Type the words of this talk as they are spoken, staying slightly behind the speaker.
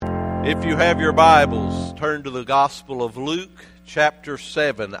If you have your Bibles, turn to the Gospel of Luke, chapter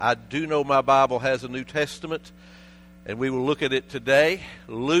 7. I do know my Bible has a New Testament, and we will look at it today.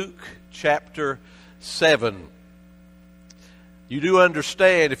 Luke, chapter 7. You do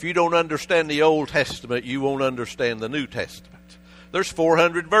understand, if you don't understand the Old Testament, you won't understand the New Testament. There's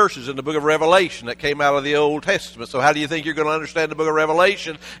 400 verses in the book of Revelation that came out of the Old Testament. So how do you think you're going to understand the book of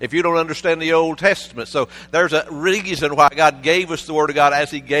Revelation if you don't understand the Old Testament? So there's a reason why God gave us the Word of God as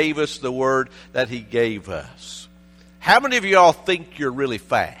He gave us the Word that He gave us. How many of y'all think you're really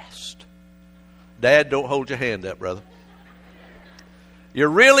fast? Dad, don't hold your hand up, brother. You're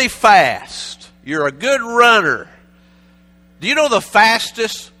really fast. You're a good runner. Do you know the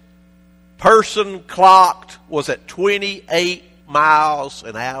fastest person clocked was at 28 miles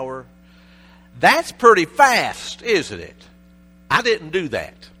an hour? That's pretty fast, isn't it? I didn't do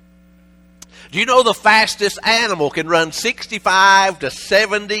that. Do you know the fastest animal can run 65 to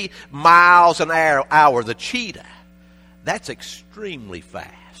 70 miles an hour? The cheetah. That's extremely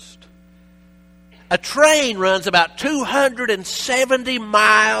fast. A train runs about 270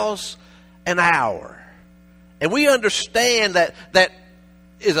 miles an hour. And we understand that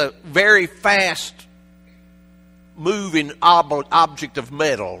is a very fast moving object of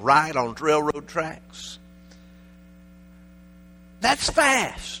metal, right, on railroad tracks. That's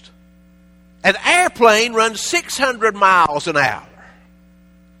fast. An airplane runs 600 miles an hour.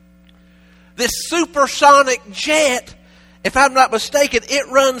 This supersonic jet, if I'm not mistaken,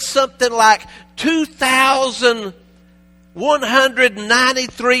 it runs something like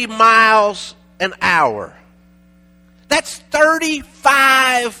 2,193 miles an hour. That's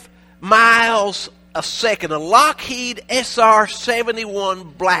 35 miles a second. A Lockheed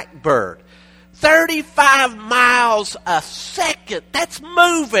SR-71 Blackbird. 35 miles a second. That's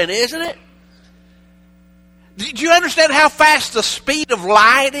moving, isn't it? Do you understand how fast the speed of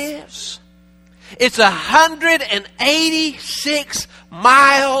light is? It's 186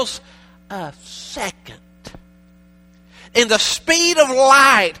 miles a second. And the speed of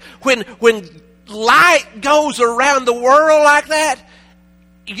light, when light goes around the world like that,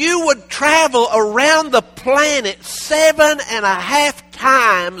 you would travel around the planet 7.5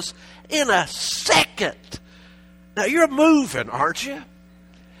 times in a second. Now, you're moving, aren't you?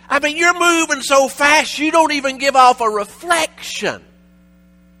 I mean, you're moving so fast you don't even give off a reflection.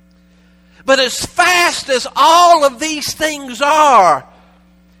 But as fast as all of these things are,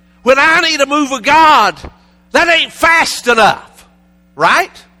 when I need a move of God, that ain't fast enough,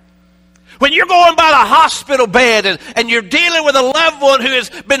 right? When you're going by the hospital bed and you're dealing with a loved one who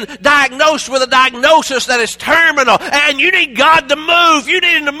has been diagnosed with a diagnosis that is terminal and you need God to move, you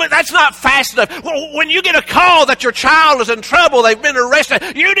need Him to move, that's not fast enough. When you get a call that your child is in trouble, they've been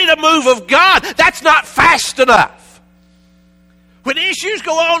arrested, you need a move of God, that's not fast enough. When issues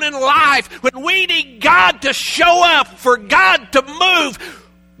go on in life, when we need God to show up, for God to move,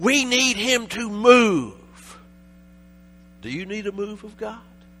 we need Him to move. Do you need a move of God?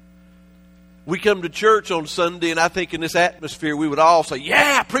 We come to church on Sunday, and I think in this atmosphere we would all say,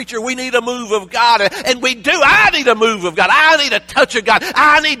 yeah, preacher, we need a move of God. And we do. I need a move of God. I need a touch of God.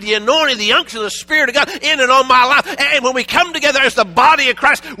 I need the anointing, the unction of the Spirit of God in and on my life. And when we come together as the body of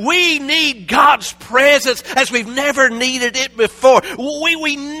Christ, we need God's presence as we've never needed it before.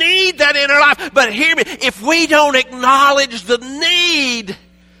 We need that in our life. But hear me, if we don't acknowledge the need,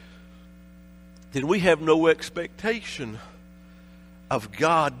 then we have no expectation of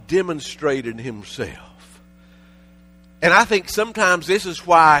God demonstrating Himself. And I think sometimes this is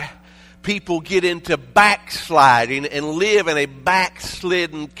why people get into backsliding and live in a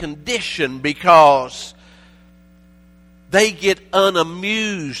backslidden condition, because they get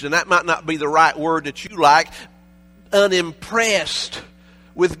unamused, and that might not be the right word that you like, unimpressed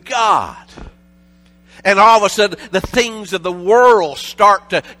with God. And all of a sudden, the things of the world start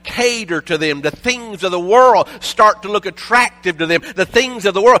to cater to them. The things of the world start to look attractive to them. The things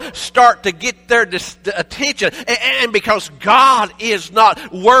of the world start to get their attention. And because God is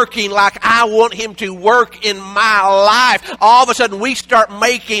not working like I want Him to work in my life, all of a sudden we start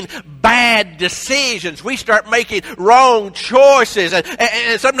making bad decisions. We start making wrong choices.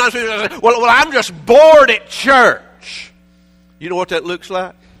 And sometimes we say, well, I'm just bored at church. You know what that looks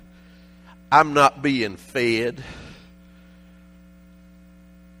like? I'm not being fed.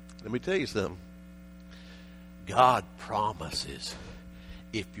 Let me tell you something. God promises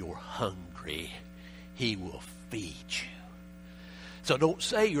if you're hungry, He will feed you. So don't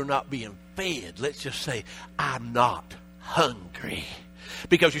say you're not being fed. Let's just say, I'm not hungry.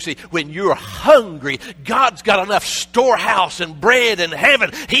 Because you see, when you're hungry, God's got enough storehouse and bread in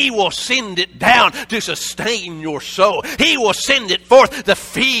heaven. He will send it down to sustain your soul. He will send it forth to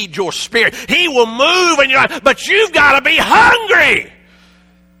feed your spirit. He will move in your life, but you've got to be hungry.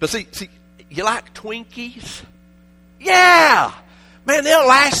 But see, you like Twinkies? Yeah. Man, they'll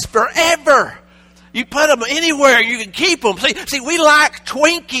last forever. You put them anywhere, you can keep them. See, we like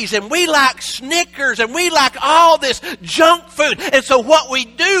Twinkies and we like Snickers and we like all this junk food. And so what we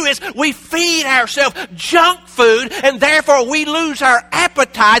do is we feed ourselves junk food, and therefore we lose our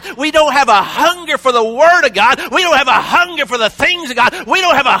appetite. We don't have a hunger for the Word of God. We don't have a hunger for the things of God. We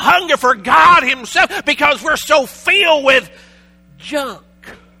don't have a hunger for God Himself because we're so filled with junk.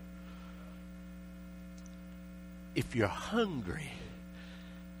 If you're hungry,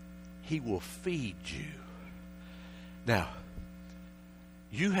 He will feed you. Now,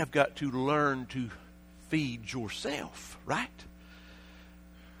 you have got to learn to feed yourself, right?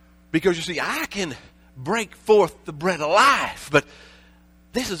 Because you see, I can break forth the bread of life, but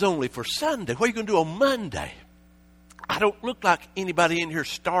this is only for Sunday. What are you going to do on Monday? I don't look like anybody in here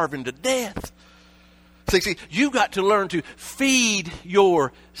starving to death. See, you've got to learn to feed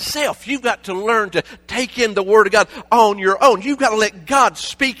yourself. You've got to learn to take in the Word of God on your own. You've got to let God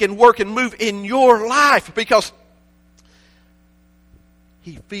speak and work and move in your life because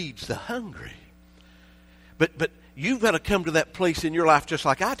He feeds the hungry. But you've got to come to that place in your life just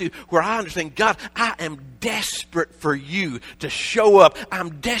like I do where I understand, God, I am desperate for you to show up.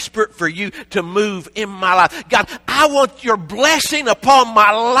 I'm desperate for you to move in my life. God, I want your blessing upon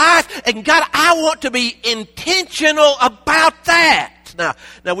my life. And God, I want to be intentional about that.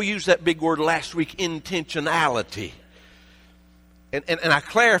 Now we used that big word last week, intentionality. And I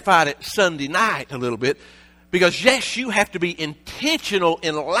clarified it Sunday night a little bit. Because yes, you have to be intentional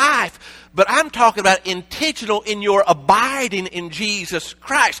in life, but I'm talking about intentional in your abiding in Jesus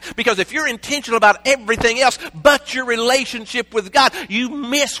Christ. Because if you're intentional about everything else but your relationship with God, you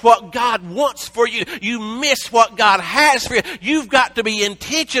miss what God wants for you. You miss what God has for you. You've got to be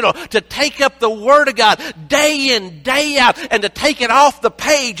intentional to take up the Word of God day in, day out, and to take it off the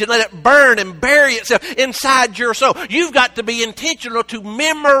page and let it burn and bury itself inside your soul. You've got to be intentional to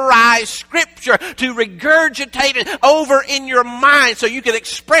memorize Scripture, to regurgitate it over in your mind so you can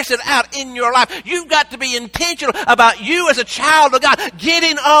express it out in your life. You've got to be intentional about you as a child of God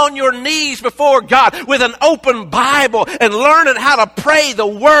getting on your knees before God with an open Bible and learning how to pray the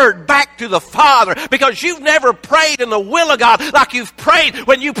Word back to the Father, because you've never prayed in the will of God like you've prayed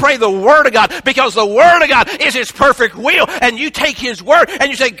when you pray the Word of God, because the Word of God is His perfect will, and you take His Word and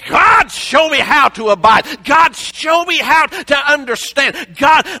you say, God, show me how to abide. God, show me how to understand.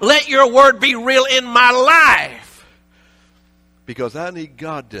 God, let your Word be real in my life. Because I need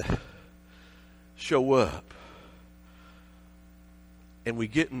God to show up. And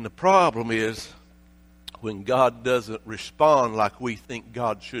the problem is when God doesn't respond like we think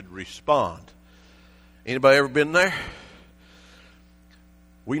God should respond. Anybody ever been there?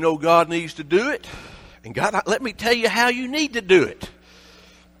 We know God needs to do it. And God, let me tell you how you need to do it.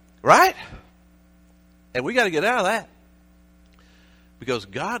 Right? And we got to get out of that. Because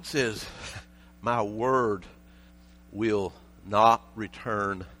God says, my word will not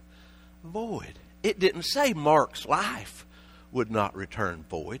return void. It didn't say Mark's life would not return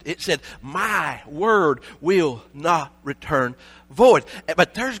void. It said, my word will not return void.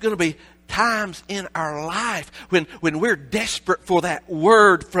 But there's going to be times in our life when we're desperate for that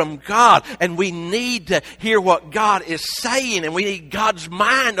word from God, and we need to hear what God is saying, and we need God's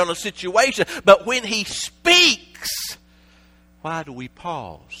mind on a situation. But when He speaks, why do we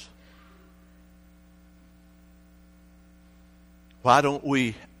pause? Why don't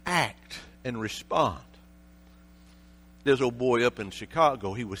we act and respond? There's an old boy up in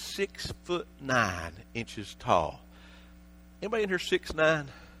Chicago. He was 6'9" tall. Anybody in here 6'9"?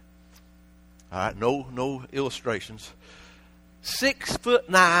 All right, no illustrations.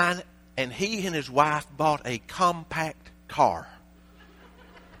 6'9", and he and his wife bought a compact car.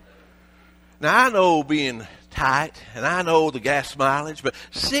 Now I know being tight, and I know the gas mileage, but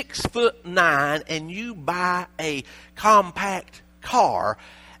 6'9", and you buy a compact car.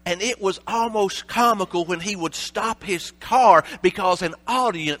 And it was almost comical when he would stop his car, because an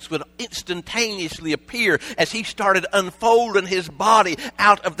audience would instantaneously appear as he started unfolding his body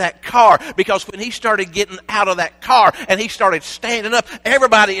out of that car. Because when he started getting out of that car and he started standing up,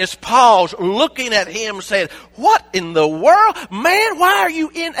 everybody is paused looking at him saying, what in the world? Man, why are you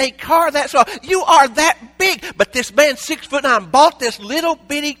in a car that small? You are that big. But this man, 6'9", bought this little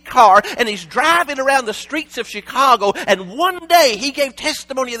bitty car, and he's driving around the streets of Chicago. And one day he gave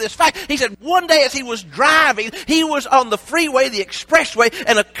testimony you this fact. He said one day as he was driving, he was on the freeway, the expressway,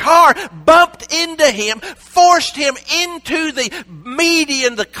 and a car bumped into him, forced him into the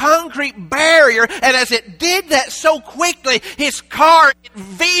median, the concrete barrier, and as it did that so quickly, his car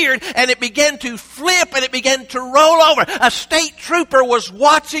veered and it began to flip and it began to roll over. A state trooper was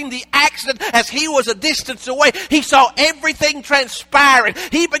watching the accident as he was a distance away. He saw everything transpiring.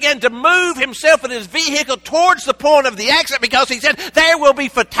 He began to move himself in his vehicle towards the point of the accident because he said there will be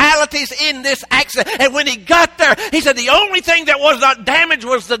fatalities in this accident. And when he got there, he said the only thing that was not damaged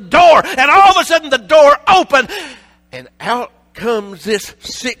was the door. And all of a sudden the door opened and out comes this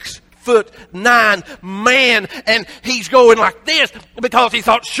 6'9" man, and he's going like this because he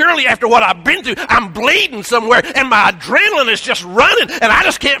thought, surely after what I've been through, I'm bleeding somewhere and my adrenaline is just running and I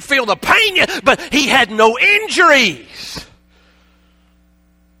just can't feel the pain yet. But he had no injuries.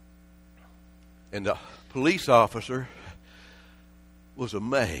 And the police officer was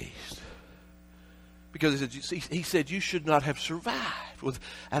amazed because he said, you should not have survived. Well,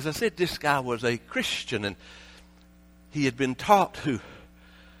 as I said, this guy was a Christian and he had been taught to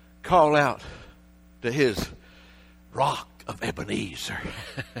call out to his rock of Ebenezer.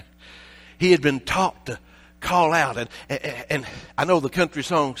 He had been taught to call out, and I know the country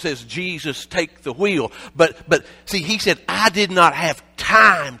song says, Jesus, take the wheel. But see, he said, I did not have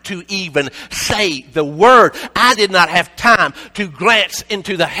time to even say the word. I did not have time to glance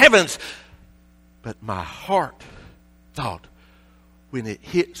into the heavens. But my heart thought, when it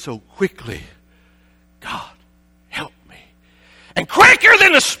hit so quickly, God, help me. And quicker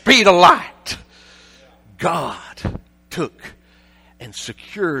than the speed of light, God took and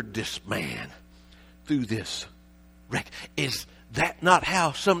secured this man through this wreck. Is that not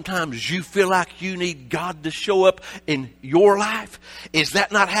how sometimes you feel like you need God to show up in your life? Is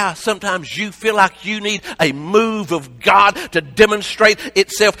that not how sometimes you feel like you need a move of God to demonstrate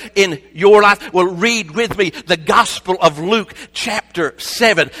itself in your life? Well, read with me the Gospel of Luke chapter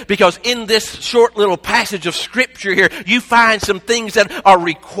 7, because in this short little passage of Scripture here, you find some things that are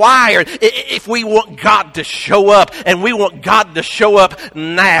required if we want God to show up, and we want God to show up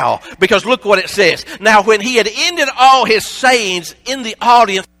now. Because look what it says. Now, when he had ended all his sayings in the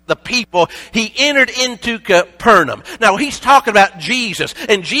audience, the people, he entered into Capernaum. Now he's talking about Jesus,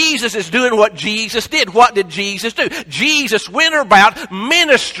 and Jesus is doing what Jesus did. What did Jesus do? Jesus went about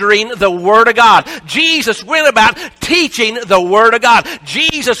ministering the Word of God. Jesus went about teaching the Word of God.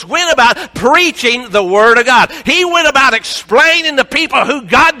 Jesus went about preaching the Word of God. He went about explaining to people who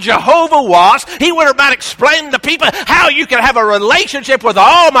God Jehovah was. He went about explaining to people how you can have a relationship with the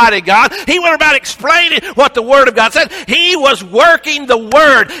Almighty God. He went about explaining what the Word of God said. He was working the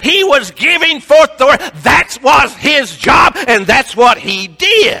Word. He was giving forth the word. That was his job, and that's what he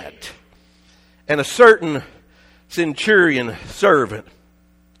did. And a certain centurion servant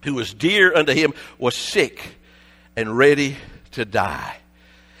who was dear unto him was sick and ready to die.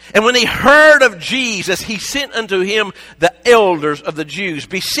 And when he heard of Jesus, he sent unto him the elders of the Jews,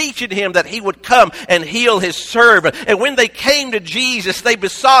 beseeching him that he would come and heal his servant. And when they came to Jesus, they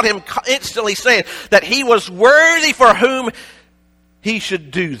besought him instantly, saying that he was worthy for whom he should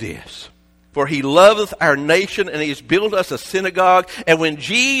do this. For he loveth our nation, and he has built us a synagogue. And when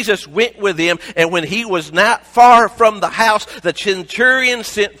Jesus went with them, and when he was not far from the house, the centurion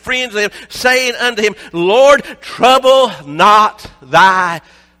sent friends to him, saying unto him, Lord, trouble not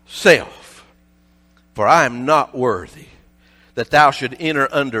thyself, for I am not worthy that thou should enter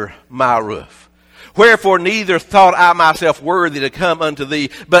under my roof. Wherefore neither thought I myself worthy to come unto thee,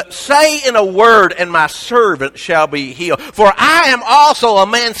 but say in a word, and my servant shall be healed. For I am also a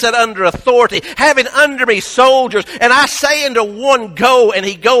man set under authority, having under me soldiers, and I say unto one, go, and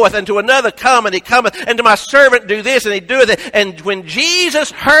he goeth, and to another, come, and he cometh, and to my servant, do this, and he doeth it. And when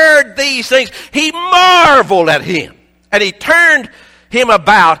Jesus heard these things, he marveled at him, and he turned him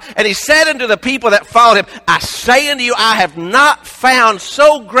about, and he said unto the people that followed him, I say unto you, I have not found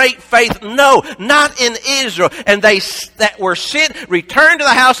so great faith, no, not in Israel. And they that were sent returned to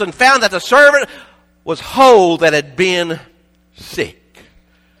the house and found that the servant was whole that had been sick.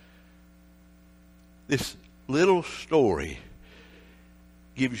 This little story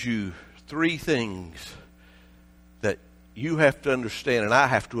gives you three things that you have to understand and I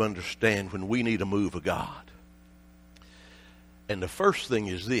have to understand when we need a move of God. And the first thing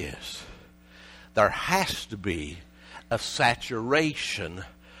is this: there has to be a saturation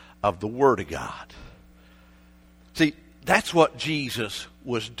of the Word of God. See, that's what Jesus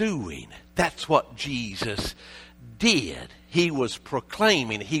was doing. That's what Jesus did. He was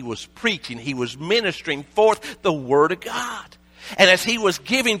proclaiming, he was preaching, he was ministering forth the Word of God. And as he was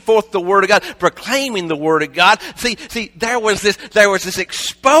giving forth the Word of God, proclaiming the Word of God, see, there was this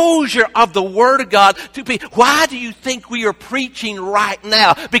exposure of the Word of God to people. Why do you think we are preaching right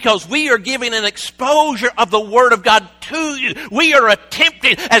now? Because we are giving an exposure of the Word of God to you. We are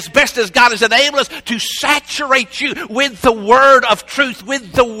attempting, as best as God has enabled us, to saturate you with the Word of truth,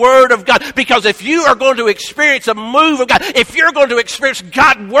 with the Word of God. Because if you are going to experience a move of God, if you're going to experience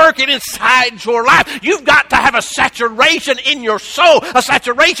God working inside your life, you've got to have a saturation in your soul, a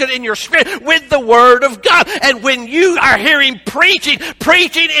saturation in your spirit with the Word of God. And when you are hearing preaching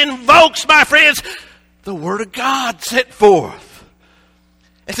invokes, my friends, the Word of God set forth.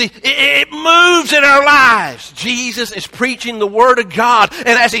 And see, it moves in our lives. Jesus is preaching the Word of God. And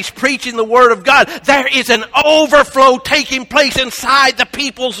as He's preaching the Word of God, there is an overflow taking place inside the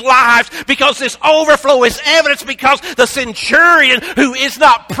people's lives. Because this overflow is evidence because the centurion who is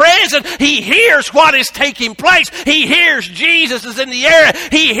not present, he hears what is taking place. He hears Jesus is in the area.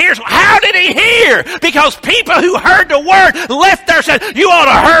 He hears. How did he hear? Because people who heard the Word left there and said, you ought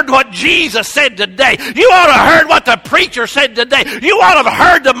to have heard what Jesus said today. You ought to have heard what the preacher said today. You ought to have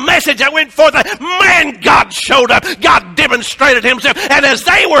heard the message that went forth. Man, God showed up. God demonstrated Himself. And as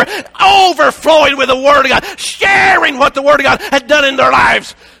they were overflowing with the Word of God, sharing what the Word of God had done in their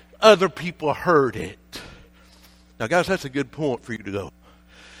lives, other people heard it. Now, guys, that's a good point for you to go.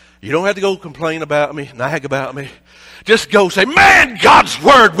 You don't have to go complain about me, nag about me. Just go say, man, God's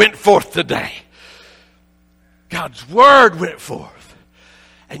Word went forth today. God's Word went forth.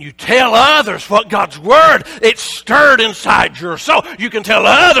 And you tell others what God's Word, it stirred inside your soul. You can tell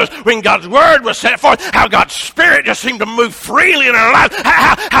others when God's Word was set forth, how God's Spirit just seemed to move freely in our lives.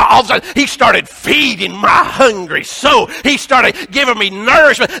 How all of a sudden He started feeding my hungry soul. He started giving me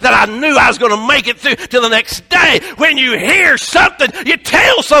nourishment that I knew I was going to make it through to the next day. When you hear something, you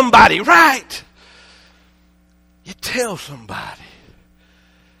tell somebody, right? You tell somebody.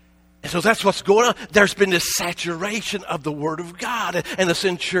 And so that's what's going on. There's been this saturation of the Word of God. And the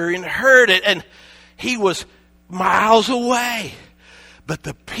centurion heard it. And he was miles away. But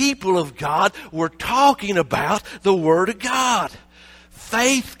the people of God were talking about the Word of God.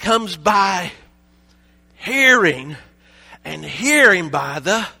 Faith comes by hearing. And hearing by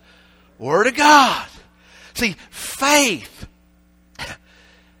the Word of God. See, faith.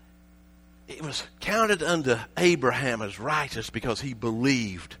 It was counted unto Abraham as righteous because he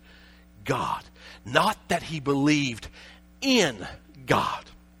believed God. Not that he believed in God.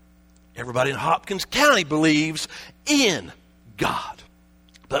 Everybody in Hopkins County believes in God.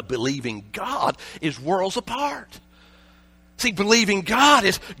 But believing God is worlds apart. See, believing God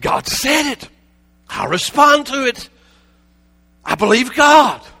is, God said it. I respond to it. I believe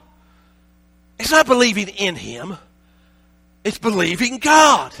God. It's not believing in Him. It's believing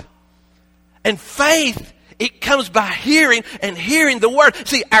God. And faith, it comes by hearing and hearing the Word.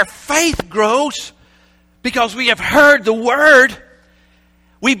 See, our faith grows because we have heard the Word.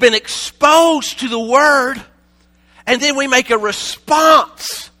 We've been exposed to the Word. And then we make a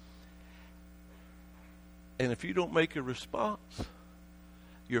response. And if you don't make a response,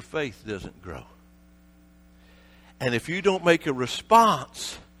 your faith doesn't grow. And if you don't make a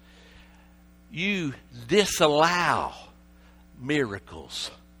response, you disallow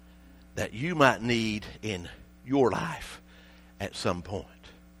miracles that you might need in your life at some point.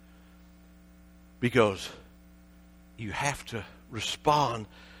 Because you have to respond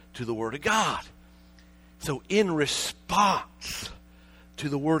to the Word of God. So in response to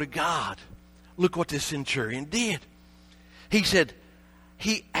the Word of God, look what this centurion did. He said,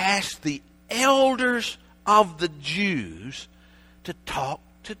 he asked the elders of the Jews to talk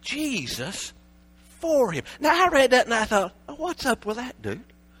to Jesus for him. Now I read that and I thought, oh, what's up with that, dude?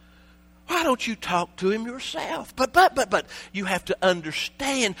 Why don't you talk to him yourself? But you have to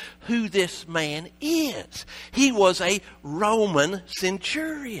understand who this man is. He was a Roman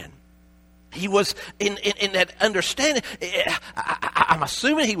centurion. He was in that understanding. I'm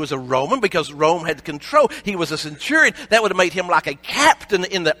assuming he was a Roman because Rome had control. He was a centurion. That would have made him like a captain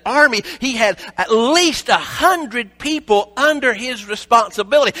in the army. He had at least 100 people under his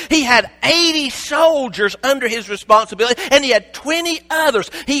responsibility. He had 80 soldiers under his responsibility, and he had 20 others.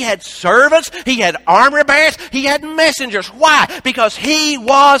 He had servants. He had armor bearers. He had messengers. Why? Because he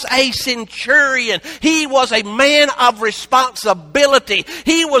was a centurion. He was a man of responsibility.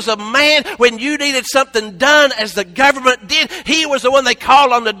 He was a man. When you needed something done as the government did, he was the one they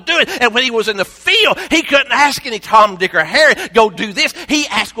called on to do it. And when he was in the field, he couldn't ask any Tom, Dick, or Harry, go do this. He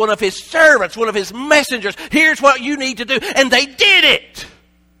asked one of his servants, one of his messengers, here's what you need to do. And they did it.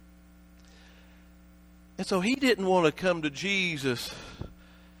 And so he didn't want to come to Jesus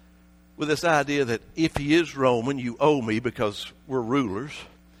with this idea that if he is Roman, you owe me because we're rulers.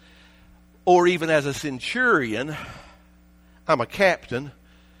 Or even as a centurion, I'm a captain,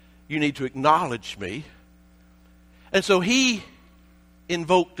 you need to acknowledge me. And so he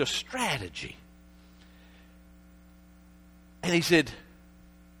invoked a strategy. And he said,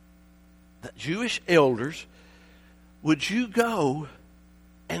 the Jewish elders, would you go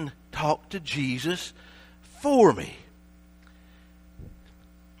and talk to Jesus for me?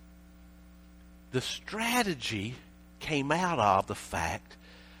 The strategy came out of the fact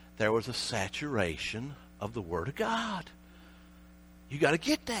there was a saturation of the Word of God. You got to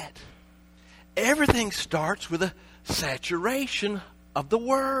get that. Everything starts with a saturation of the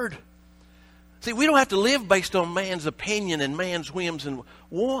Word. See, we don't have to live based on man's opinion and man's whims and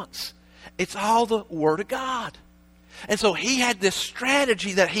wants. It's all the Word of God. And so he had this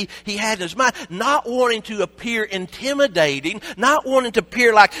strategy that he had in his mind, not wanting to appear intimidating, not wanting to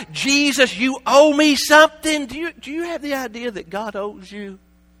appear like, Jesus, you owe me something. Do you have the idea that God owes you?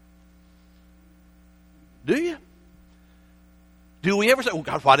 Do you? Do we ever say, oh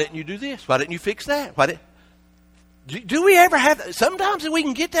God, why didn't you do this? Why didn't you fix that? Do we ever have that? Sometimes we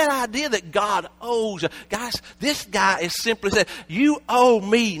can get that idea that God owes. Guys, this guy is simply saying, you owe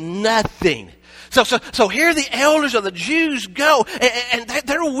me nothing. So here the elders of the Jews go, and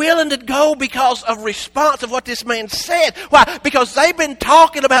they're willing to go because of response of what this man said. Why? Because they've been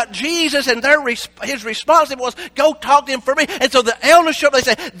talking about Jesus, and his response was, go talk to him for me. And so the elders show up, they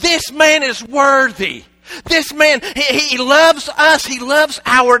say, this man is worthy. This man, he loves us. He loves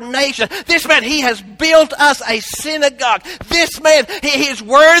our nation. This man, he has built us a synagogue. This man, he is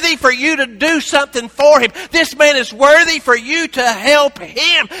worthy for you to do something for him. This man is worthy for you to help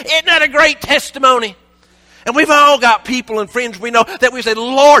him. Isn't that a great testimony? And we've all got people and friends we know that we say,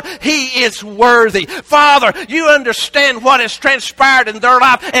 Lord, he is worthy. Father, you understand what has transpired in their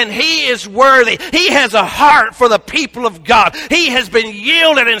life, and he is worthy. He has a heart for the people of God. He has been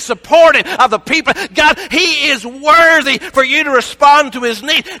yielded and supportive of the people. God, he is worthy for you to respond to his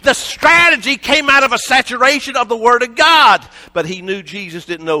need. The strategy came out of a saturation of the Word of God. But he knew Jesus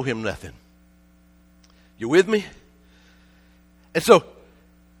didn't owe him nothing. You with me? And so,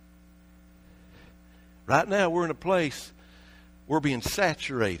 right now, we're in a place, we're being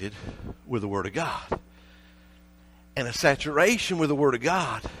saturated with the Word of God. And a saturation with the Word of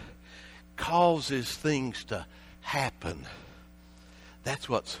God causes things to happen. That's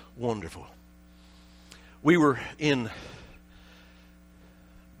what's wonderful. We were in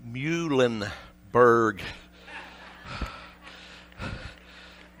Muhlenberg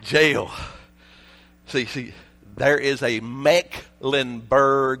jail. See, there is a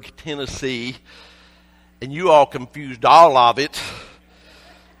Mecklenburg, Tennessee, and you all confused all of it.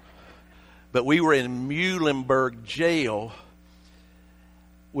 But we were in Muhlenberg jail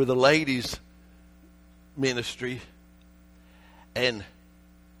with a ladies' ministry. And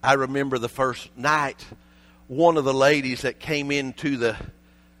I remember the first night, one of the ladies that came into the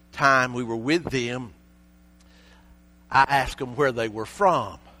time we were with them, I asked them where they were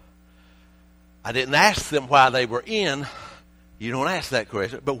from. I didn't ask them why they were in. You don't ask that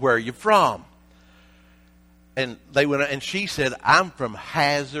question. But where are you from? And they went, and she said, I'm from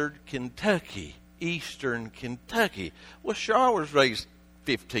Hazard, Kentucky, eastern Kentucky. Well, Char was raised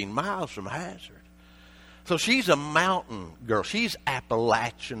 15 miles from Hazard. So she's a mountain girl. She's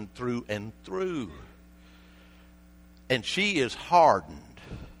Appalachian through and through. And she is hardened.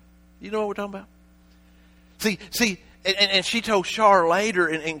 You know what we're talking about? See, and she told Char later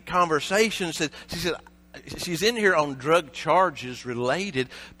in conversations that she said, she's in here on drug charges related,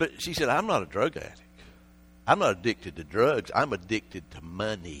 but she said, I'm not a drug addict. I'm not addicted to drugs. I'm addicted to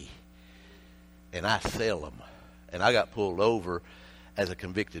money. And I sell them. And I got pulled over as a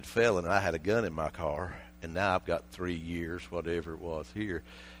convicted felon. I had a gun in my car. And now I've got 3 years, whatever it was here.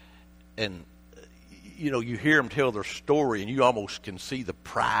 And, you know, you hear them tell their story, and you almost can see the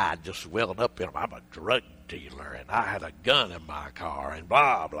pride just welling up in them. I'm a drug dealer, and I had a gun in my car, and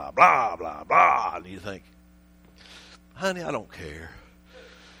blah, blah, blah, blah, blah. And you think, honey, I don't care.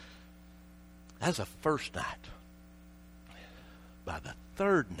 That's the first night. By the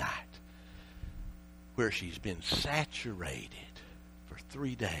third night, where she's been saturated for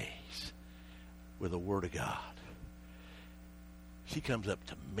 3 days with the Word of God, she comes up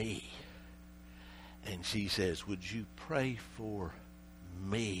to me and she says, would you pray for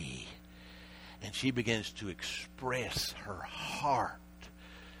me? And she begins to express her heart.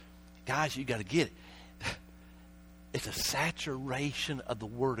 Guys, you got to get it. It's a saturation of the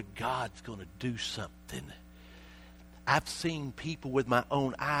Word of God's going to do something. I've seen people with my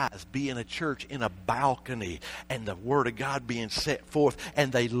own eyes be in a church in a balcony and the Word of God being set forth,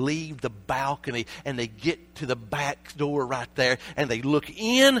 and they leave the balcony and they get to the back door right there and they look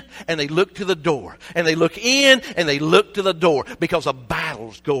in and they look to the door and they look in and they look to the door because a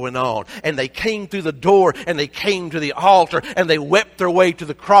battle's going on. And they came through the door and they came to the altar and they wept their way to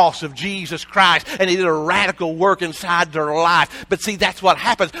the cross of Jesus Christ, and He did a radical work inside their life. But see, that's what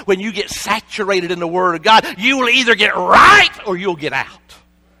happens when you get saturated in the Word of God. You will either get right or you'll get out.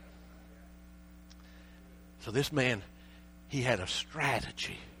 So this man, he had a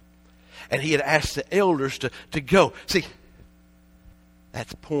strategy. And he had asked the elders to go. See,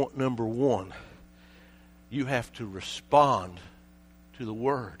 that's point number one. You have to respond to the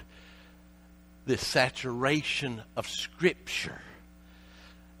Word. This saturation of Scripture.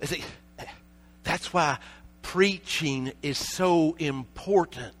 See, that's why preaching is so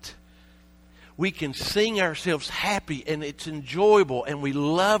important. We can sing ourselves happy and it's enjoyable and we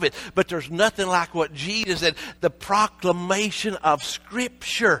love it. But there's nothing like what Jesus said. The proclamation of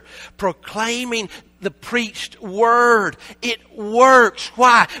Scripture. Proclaiming the preached Word. It works.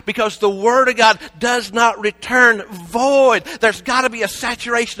 Why? Because the Word of God does not return void. There's got to be a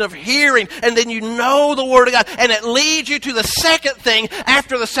saturation of hearing. And then you know the Word of God. And it leads you to the second thing.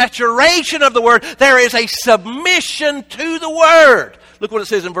 After the saturation of the Word, there is a submission to the Word. Look what it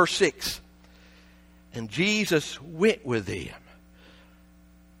says in verse 6. And Jesus went with them.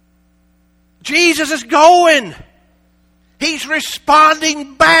 Jesus is going. He's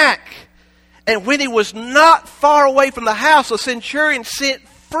responding back. And when he was not far away from the house, the centurion sent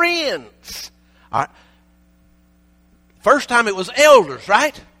friends. All right. First time it was elders,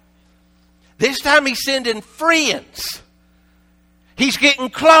 right? This time he's sending friends. He's getting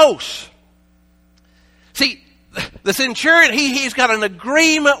close. See, the centurion, he's got an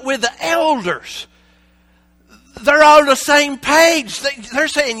agreement with the elders. They're all on the same page. They're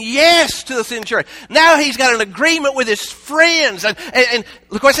saying yes to the centurion. Now he's got an agreement with his friends. And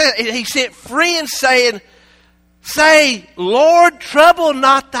look what it says. He sent friends saying, say, Lord, trouble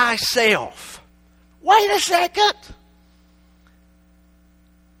not thyself. Wait a second.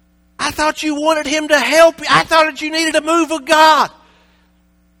 I thought you wanted him to help you. I thought that you needed a move of God.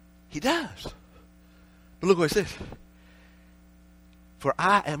 He does. But look what it says. For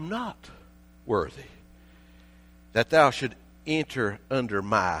I am not worthy that thou should enter under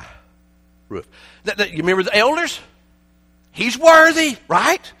my roof. You remember the elders? He's worthy,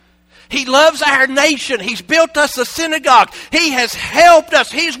 right? He loves our nation. He's built us a synagogue. He has helped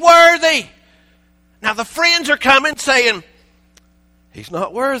us. He's worthy. Now the friends are coming saying, he's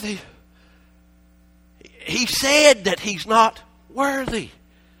not worthy. He said that he's not worthy.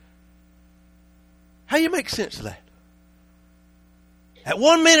 How do you make sense of that? At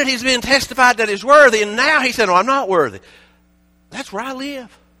one minute he's been testified that he's worthy, and now he said, oh, I'm not worthy. That's where I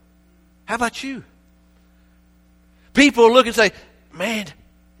live. How about you? People look and say, man,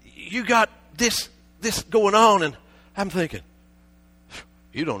 you got this going on, and I'm thinking,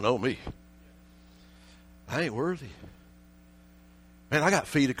 you don't know me. I ain't worthy. Man, I got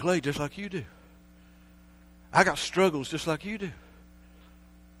feet of clay just like you do. I got struggles just like you do.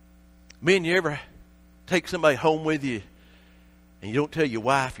 Men, you ever take somebody home with you and you don't tell your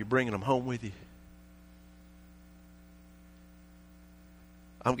wife you're bringing them home with you?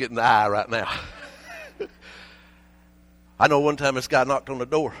 I'm getting the eye right now. I know one time this guy knocked on the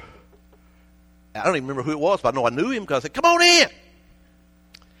door. I don't even remember who it was, but I know I knew him because I said, come on in.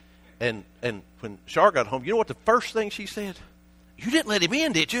 And when Char got home, you know what the first thing she said? You didn't let him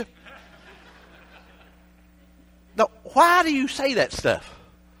in, did you? Now, why do you say that stuff?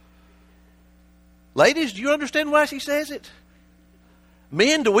 Ladies, do you understand why she says it?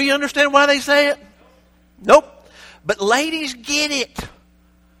 Men, do we understand why they say it? Nope. But ladies get it.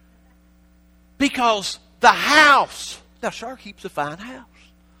 Because the house. Now, Char keeps a fine house.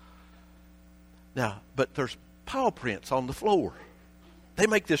 Now, but there's paw prints on the floor. They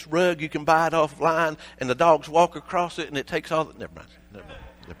make this rug, you can buy it offline, and the dogs walk across it, and it takes all the... Never mind.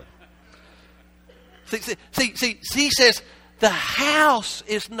 See, he says, the house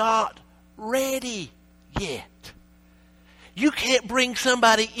is not ready yet. You can't bring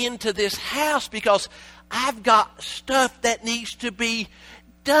somebody into this house because I've got stuff that needs to be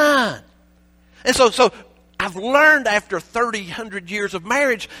done. And so I've learned after 100 years of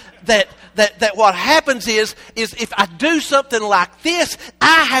marriage that what happens is if I do something like this,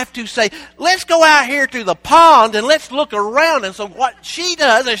 I have to say, let's go out here to the pond and let's look around. And so what she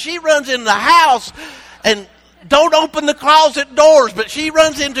does is she runs in the house and don't open the closet doors, but she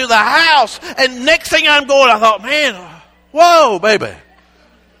runs into the house. And next thing I thought, man, whoa, baby.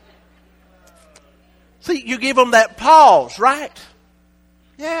 See, you give them that pause, right?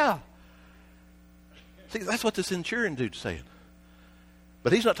 Yeah. See, that's what the centurion dude's saying.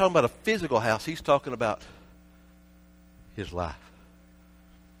 But he's not talking about a physical house. He's talking about his life.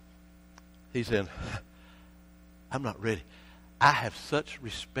 He's saying, I'm not ready. I have such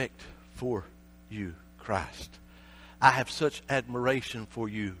respect for you, Christ. I have such admiration for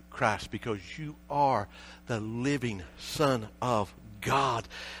you, Christ, because you are the living Son of God.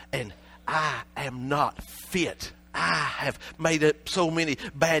 And I am not fit. I have made up so many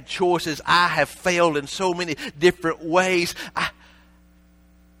bad choices. I have failed in so many different ways.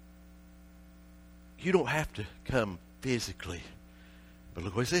 You don't have to come physically. But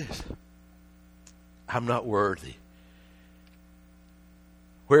look what it says. I'm not worthy.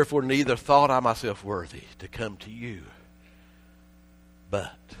 Wherefore neither thought I myself worthy to come to you.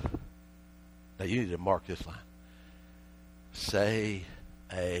 But, now you need to mark this line. Say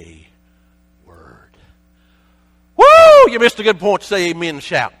a word. Woo! You missed a good point to say amen and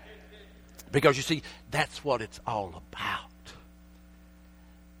shout. Because you see, that's what it's all about.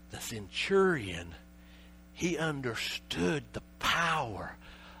 The centurion, he understood the power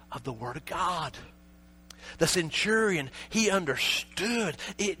of the Word of God. The centurion, he understood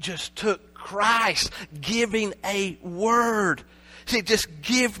it just took Christ giving a word. See, just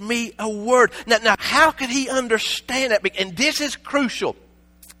give me a word. Now, how could he understand that? And this is crucial.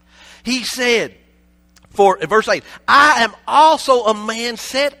 He said, in verse 8, I am also a man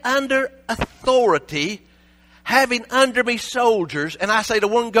set under authority, having under me soldiers. And I say to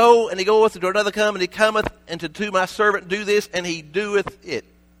one, go, and he goeth, and to another, come, and he cometh, and to two, my servant, do this, and he doeth it.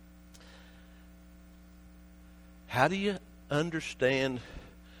 How do you understand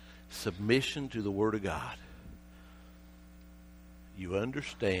submission to the Word of God? You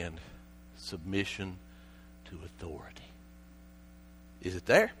understand submission to authority. Is it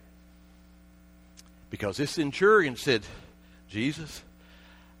there? Because this centurion said, Jesus,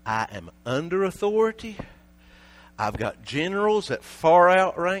 I am under authority. I've got generals that far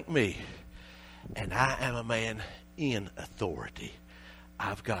outrank me. And I am a man in authority.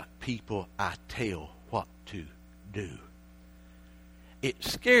 I've got people I tell what to do. It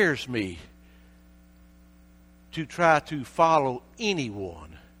scares me to try to follow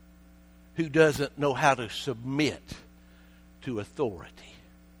anyone who doesn't know how to submit to authority.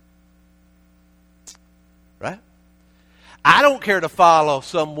 Right? I don't care to follow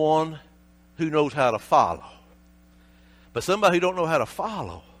someone who knows how to follow. But somebody who don't know how to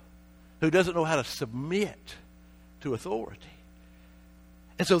follow, who doesn't know how to submit to authority.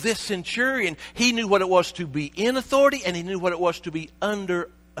 And so this centurion, he knew what it was to be in authority, and he knew what it was to be under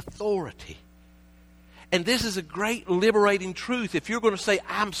authority. And this is a great liberating truth. If you're going to say,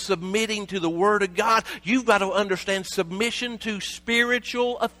 I'm submitting to the Word of God, you've got to understand submission to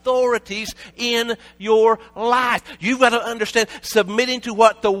spiritual authorities in your life. You've got to understand submitting to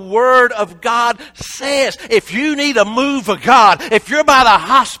what the Word of God says. If you need a move of God, if you're by the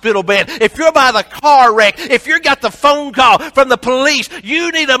hospital bed, if you're by the car wreck, if you got the phone call from the police,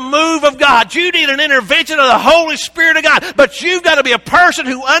 you need a move of God. You need an intervention of the Holy Spirit of God. But you've got to be a person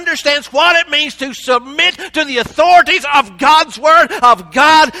who understands what it means to submit to the authorities of God's Word, of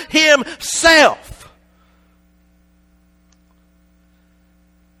God Himself.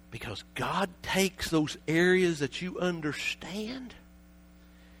 Because God takes those areas that you understand,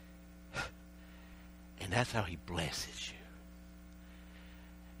 and that's how He blesses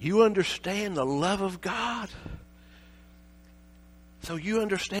you. You understand the love of God, so you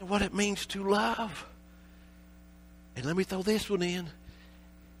understand what it means to love. And let me throw this one in.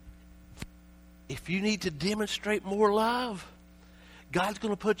 If you need to demonstrate more love, God's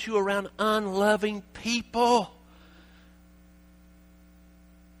going to put you around unloving people.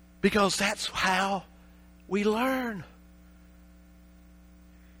 Because that's how we learn.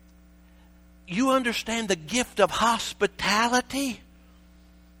 You understand the gift of hospitality?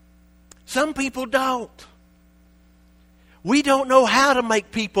 Some people don't. We don't know how to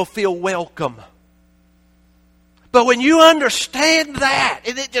make people feel welcome. But when you understand that,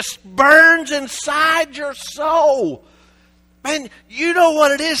 and it just burns inside your soul, man, you know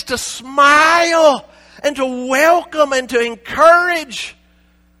what it is to smile and to welcome and to encourage.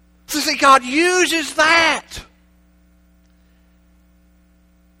 So see, God uses that.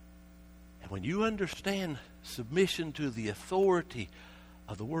 And when you understand submission to the authority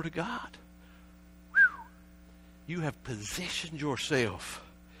of the Word of God, you have positioned yourself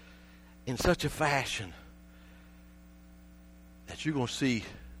in such a fashion that you're going to see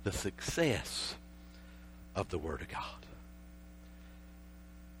the success of the Word of God.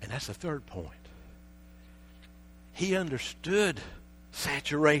 And that's the third point. He understood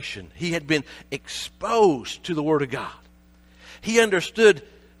saturation. He had been exposed to the Word of God. He understood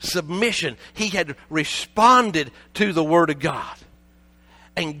submission. He had responded to the Word of God.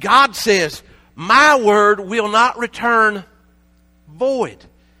 And God says, my word will not return void.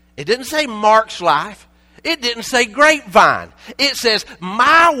 It didn't say Mark's life. It didn't say grapevine. It says,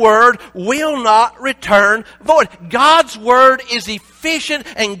 my word will not return void. God's word is efficient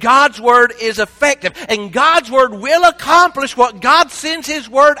and God's word is effective. And God's word will accomplish what God sends His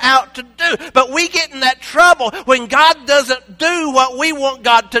word out to do. But we get in that trouble when God doesn't do what we want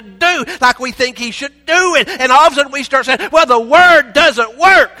God to do, like we think He should do it. And all of a sudden we start saying, well, the word doesn't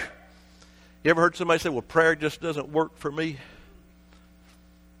work. You ever heard somebody say, well, prayer just doesn't work for me?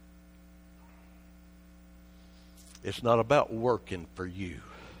 It's not about working for you.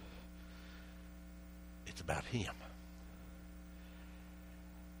 It's about Him.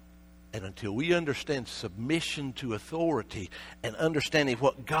 And until we understand submission to authority and understanding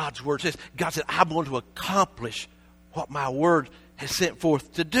what God's Word says, God said, I'm going to accomplish what my Word has sent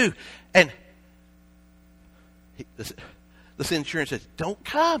forth to do. And the centurion says, don't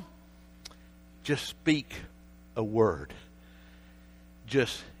come. Just speak a word.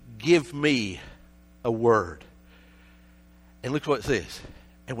 Just give me a word. And look what it says.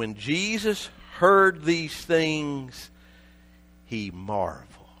 And when Jesus heard these things, He marveled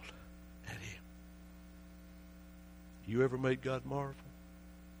at Him. You ever made God marvel?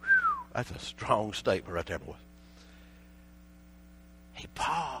 Whew, that's a strong statement right there, boy. He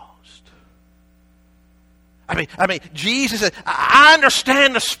paused. I mean, Jesus said, I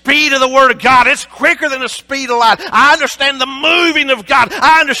understand the speed of the Word of God. It's quicker than the speed of light. I understand the moving of God.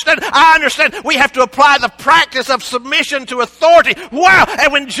 I understand. We have to apply the practice of submission to authority. Wow.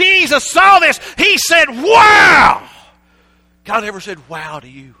 And when Jesus saw this, He said, wow. God ever said wow to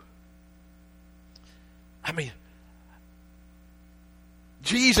you? I mean,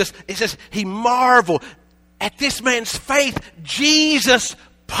 Jesus, it says, He marveled at this man's faith. Jesus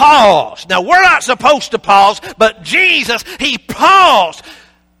paused. Now, we're not supposed to pause, but Jesus, He paused.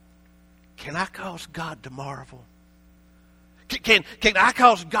 Can I cause God to marvel? Can I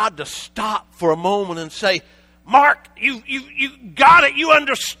cause God to stop for a moment and say, Mark, you got it. You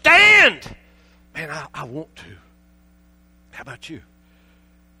understand. Man, I want to. How about you?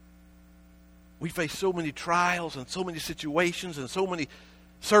 We face so many trials and so many situations and so many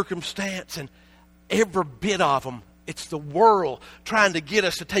circumstances, and every bit of them, it's the world trying to get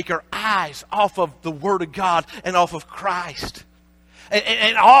us to take our eyes off of the Word of God and off of Christ.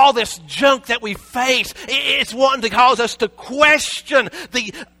 And all this junk that we face, it's wanting to cause us to question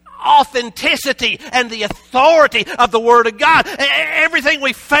the authenticity and the authority of the Word of God. Everything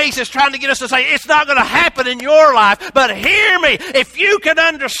we face is trying to get us to say, it's not going to happen in your life. But hear me, if you can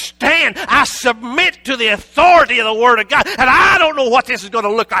understand, I submit to the authority of the Word of God. And I don't know what this is going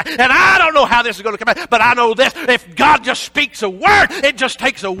to look like. And I don't know how this is going to come out. But I know this, if God just speaks a word, it just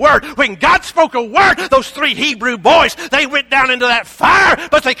takes a word. When God spoke a word, those 3 Hebrew boys, they went down into that fire,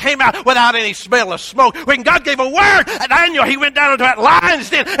 but they came out without any smell of smoke. When God gave a word, Daniel, he went down into that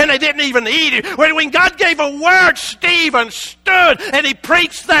lion's den, and they didn't even eat it. When God gave a word, Stephen stood and he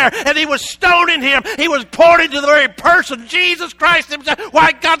preached there, and he was stoning him. He was pointing to the very person, Jesus Christ Himself.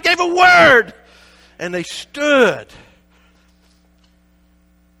 Why? God gave a word. And they stood.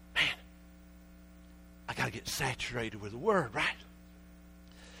 Man, I got to get saturated with the Word, right?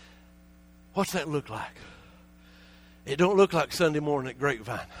 What's that look like? It don't look like Sunday morning at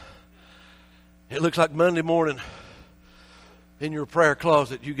Grapevine. It looks like Monday morning in your prayer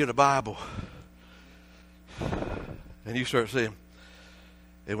closet, you get a Bible and you start saying,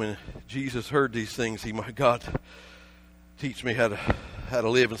 and when Jesus heard these things, He, my God, teach me how to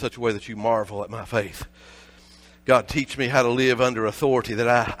live in such a way that you marvel at my faith. God, teach me how to live under authority that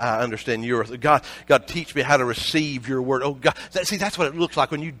I understand your authority. God, teach me how to receive your word. Oh, God. See, that's what it looks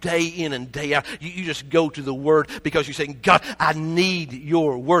like when you day in and day out, you just go to the word because you're saying, God, I need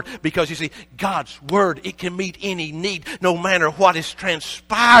your word. Because you see, God's word, it can meet any need no matter what is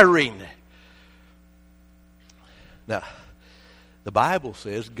transpiring. Now, the Bible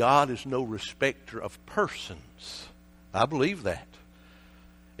says God is no respecter of persons. I believe that.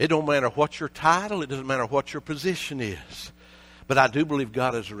 It don't matter what your title. It doesn't matter what your position is. But I do believe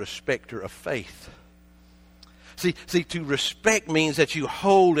God is a respecter of faith. See, to respect means that you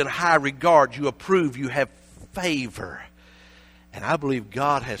hold in high regard, you approve, you have favor. And I believe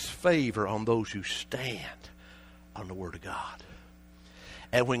God has favor on those who stand on the Word of God.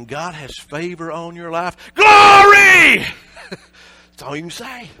 And when God has favor on your life, glory! That's all you can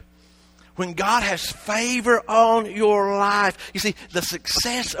say. when God has favor on your life, you see, the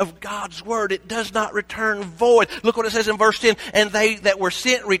success of God's word, it does not return void. Look what it says in verse 10. And they that were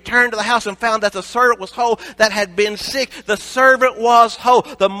sent returned to the house and found that the servant was whole that had been sick. The servant was whole.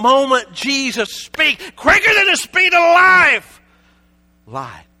 The moment Jesus speak, quicker than the speed of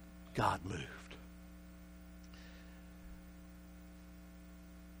light, God moved.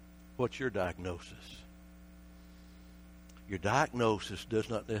 What's your diagnosis? Your diagnosis does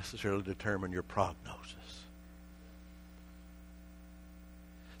not necessarily determine your prognosis.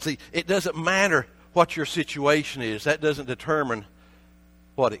 See, it doesn't matter what your situation is. That doesn't determine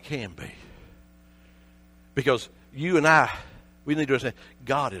what it can be. Because you and I, we need to understand,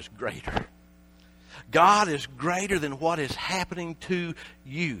 God is greater. God is greater than what is happening to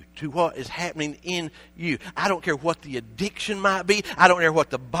you, to what is happening in you. I don't care what the addiction might be. I don't care what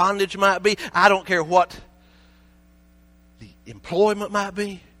the bondage might be. I don't care what the employment might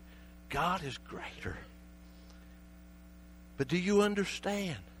be. God is greater. But do you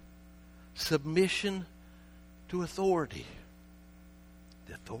understand? Submission to authority.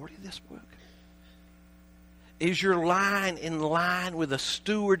 The authority of this book. Is your line in line with the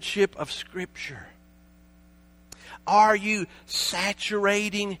stewardship of Scripture? Are you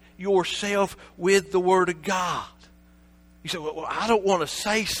saturating yourself with the Word of God? You say, well, I don't want to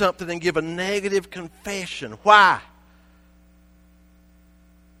say something and give a negative confession. Why?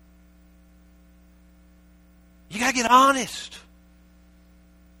 You got to get honest.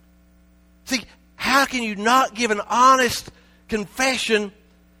 See, how can you not give an honest confession?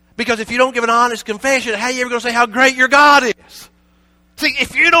 Because if you don't give an honest confession, how are you ever going to say how great your God is? See,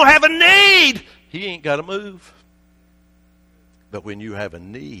 if you don't have a need, He ain't got to move. But when you have a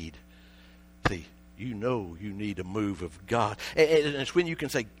need, see, you know you need a move of God. And it's when you can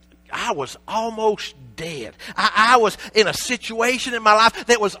say, I was almost dead. I was in a situation in my life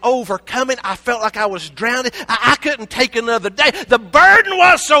that was overcoming. I felt like I was drowning. I couldn't take another day. The burden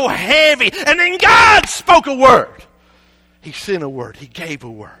was so heavy. And then God spoke a word. He sent a word. He gave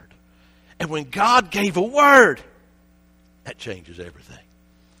a word. And when God gave a word, that changes everything.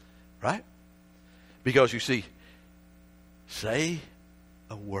 Right? Because you see, say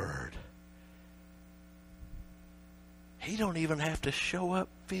a word. He don't even have to show up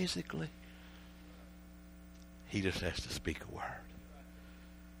physically. He just has to speak a word.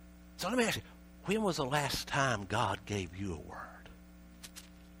 So let me ask you, when was the last time God gave you a word?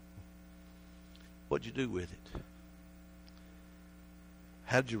 What'd you do with it?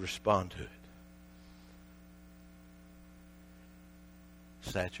 How did you respond to it?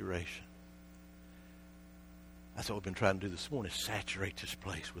 Saturation. That's what we've been trying to do this morning, saturate this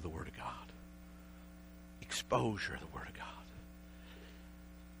place with the Word of God. Exposure of the Word of God.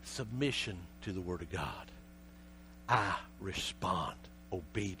 Submission to the Word of God. I respond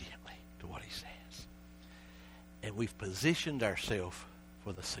obediently to what He says. And we've positioned ourselves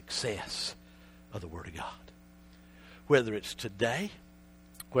for the success of the Word of God. Whether it's today,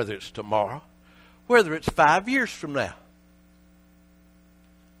 whether it's tomorrow, whether it's 5 years from now,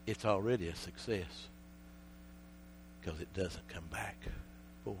 it's already a success. Because it doesn't come back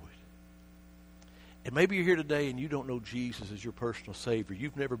void. And maybe you're here today and you don't know Jesus as your personal Savior.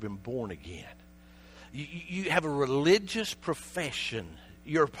 You've never been born again. You have a religious profession.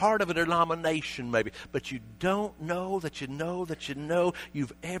 You're part of a denomination maybe. But you don't know that you know that you know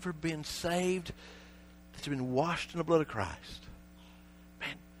you've ever been saved. That you've been washed in the blood of Christ.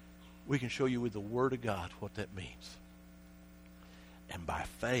 Man, we can show you with the Word of God what that means. And by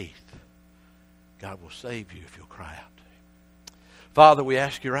faith, God will save you if you'll cry out to Him. Father, we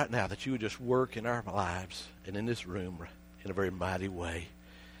ask you right now that you would just work in our lives and in this room in a very mighty way.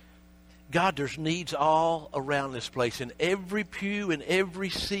 God, there's needs all around this place. In every pew, in every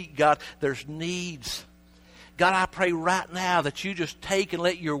seat, God, there's needs. God, I pray right now that you just take and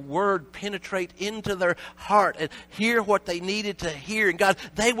let your word penetrate into their heart and hear what they needed to hear. And God,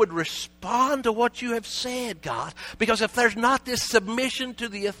 they would respond to what you have said, God. Because if there's not this submission to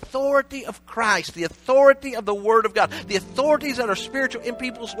the authority of Christ, the authority of the Word of God, the authorities that are spiritual in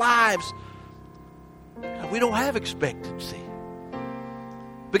people's lives, God, we don't have expectancy.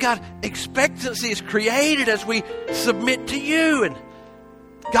 But God, expectancy is created as we submit to you. And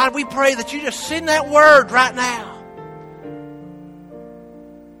God, we pray that you just send that word right now.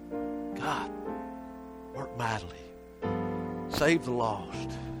 God, work mightily. Save the lost.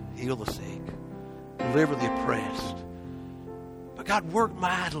 Heal the sick. Deliver the oppressed. But God, work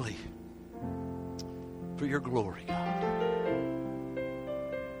mightily for your glory, God.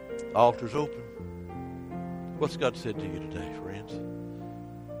 Altar's open. What's God said to you today, friends?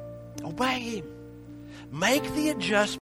 Obey Him. Make the adjustment.